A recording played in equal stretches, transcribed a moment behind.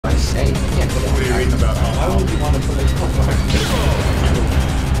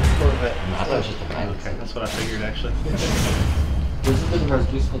actually. This is the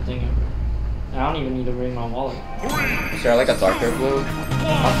most useful thing ever. I don't even need to bring my wallet. Is there like a darker blue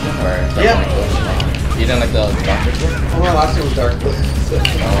option or? Yeah. You didn't like the darker blue? Oh, my last one was dark blue.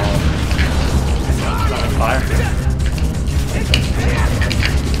 On fire.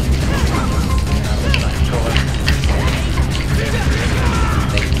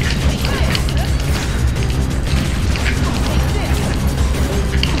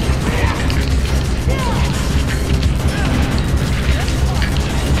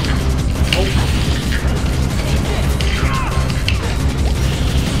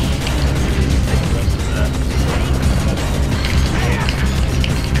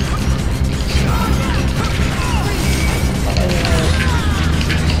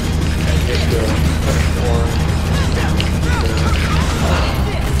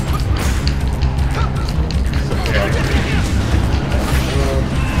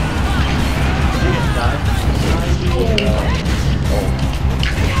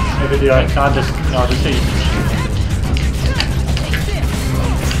 Maybe I can't just see.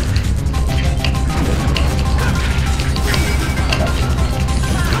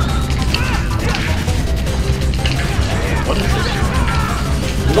 What is this?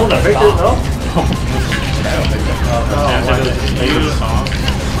 You don't affect it, no? I don't think so. Favorite song.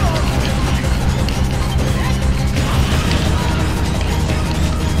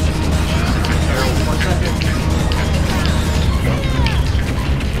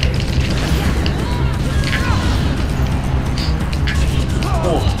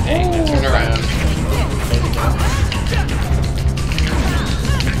 Oh, dang, turn around.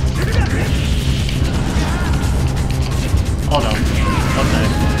 Oh no. Okay.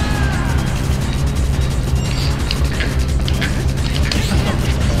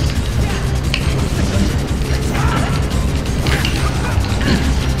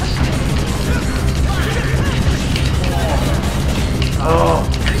 Oh,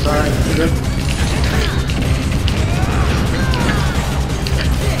 sorry. You good?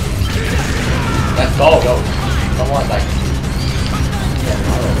 Let's go. Come on, like.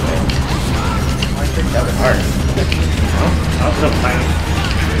 I think that was hard. I'm so tiny.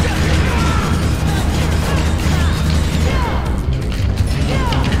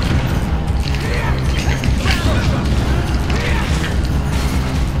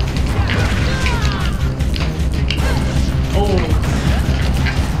 Oh.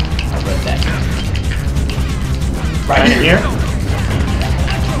 I read that. Right here?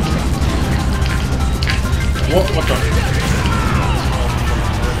 What the?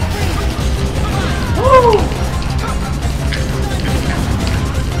 Woo!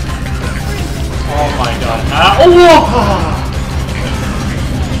 Oh my god. Oh!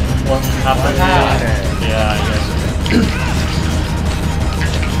 What happened? Yeah, I guess.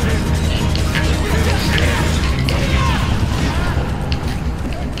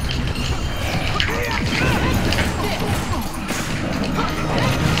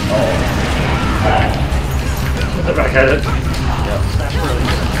 Back at it. Yep.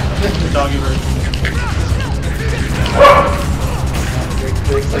 Doggy bird.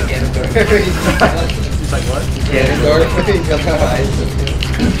 It's like Ganondorf. He's like what? Ganondorf. He's got the eyes.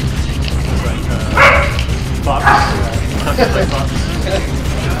 It's like Fox. It's like Fox.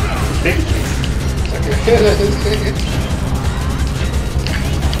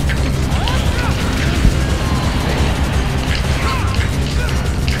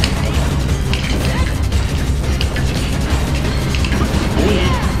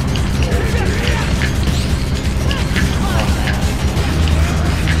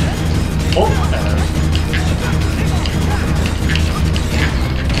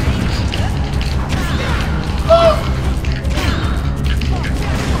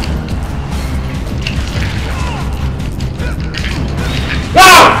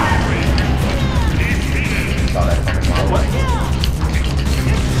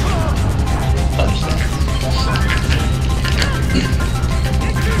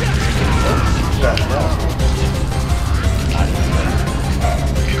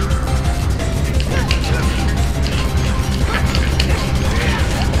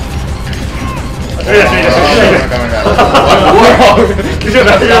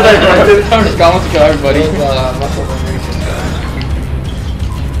 I'm just going to kill everybody. Muscle memory just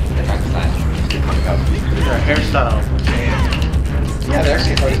Their hairstyle. yeah, they're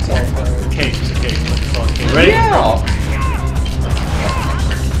actually hard to tell. Cake, it's a cake. It's called cake. Ready? Yeah.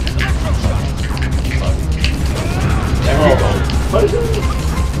 There we go.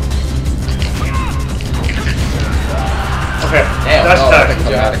 Okay, Damn, that's oh, time.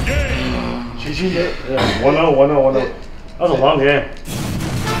 dramatic. GG. 1-0, 1-0, 1-0. That was a long game.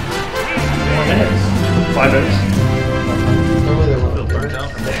 4 minutes. 5 minutes. Normally they want Feel to burnt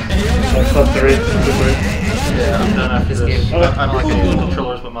out. That's not 3. Yeah, I'm done after this. game. I don't like any other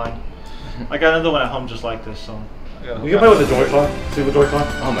controllers but mine. I got another one at home just like this, so. We can play with the Joy-Con. See the Joy-Con?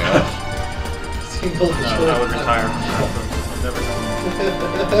 Oh my gosh. single No, I would retire. Never done.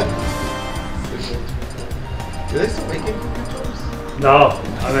 Do they still make it? No,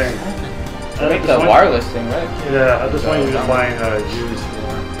 I mean... I think the wireless thing, right? Yeah, at this point you're just buying used.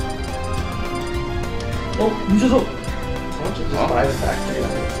 Oh, you just... Why don't you just buy the factory?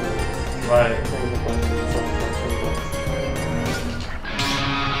 Right.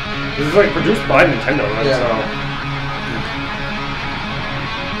 This is like produced by Nintendo, right? Yeah. So...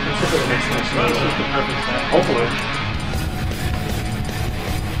 I'm sure it makes much Well, it's sense. just the perfect thing. Hopefully.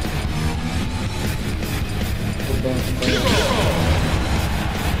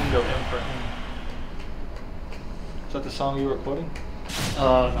 Go in for him. Is that the song you were quoting?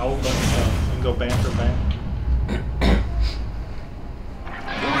 No, but We can go band for band.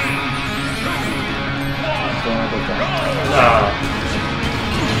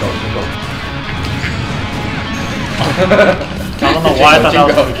 I don't know why I thought that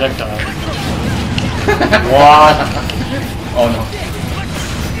was a projectile. What? Oh no.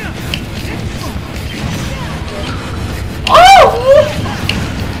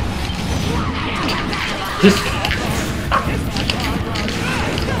 This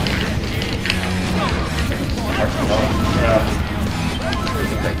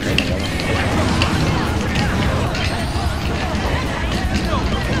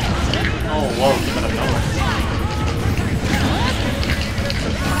Oh, whoa, came out of nowhere.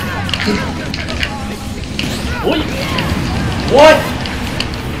 Oi! What?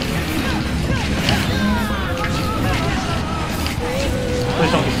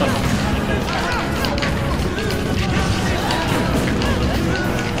 Please don't be stuck.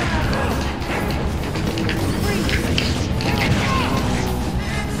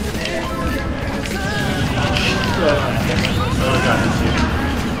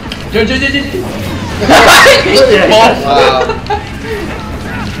 Wow.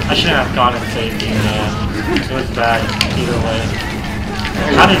 I shouldn't have gone and saved you, man. It was bad either way.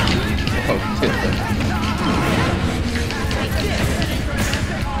 How did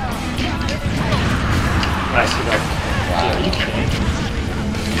Nice, you know. Dude, are you kidding?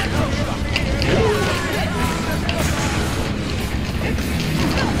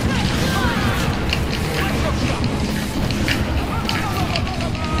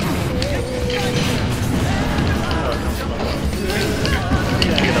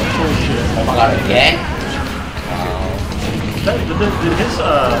 Oh my god, again? Did his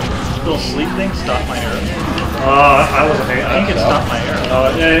little sleep thing stop my arrow? I wasn't paying. I think it stopped my arrow.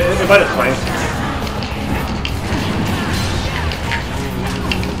 Yeah, it might explain.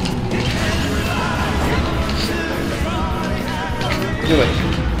 Do it.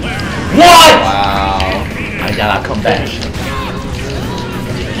 What? Wow. I gotta come back.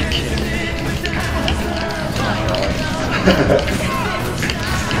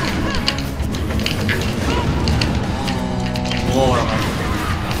 Lord, am I...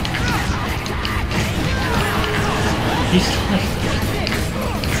 He's like...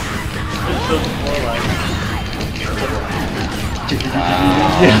 It feels more like...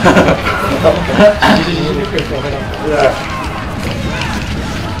 Yeah.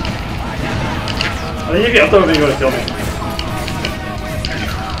 I think you can throw a video to kill me.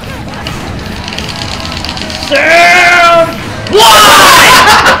 Sam!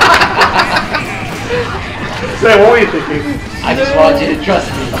 Sam, what were you thinking? I just want you to trust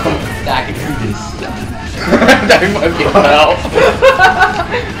me that I can do this. That fucking fell.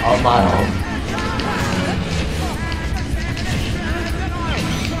 On my own.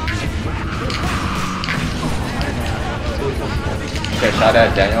 Okay, shout out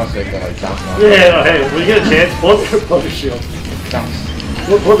Daniel so he can like bounce on. Yeah, no, hey, when you get a chance, close your shield. Bounce.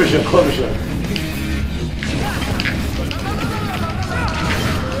 Close your shield, close your shield.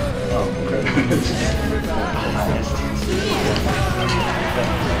 Oh, okay.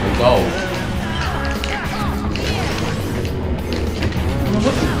 Here we go.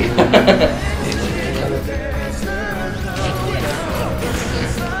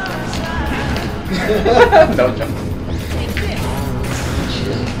 No jump.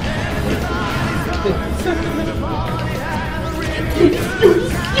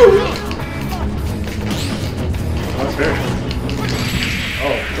 That's fair.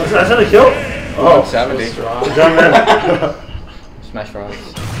 Oh, that's not a kill? Oh, 70. Good job, man. Smash frogs.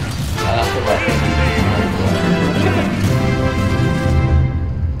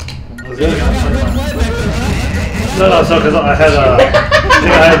 No, so because I had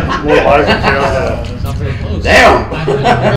I had more lives than Tails had. Damn!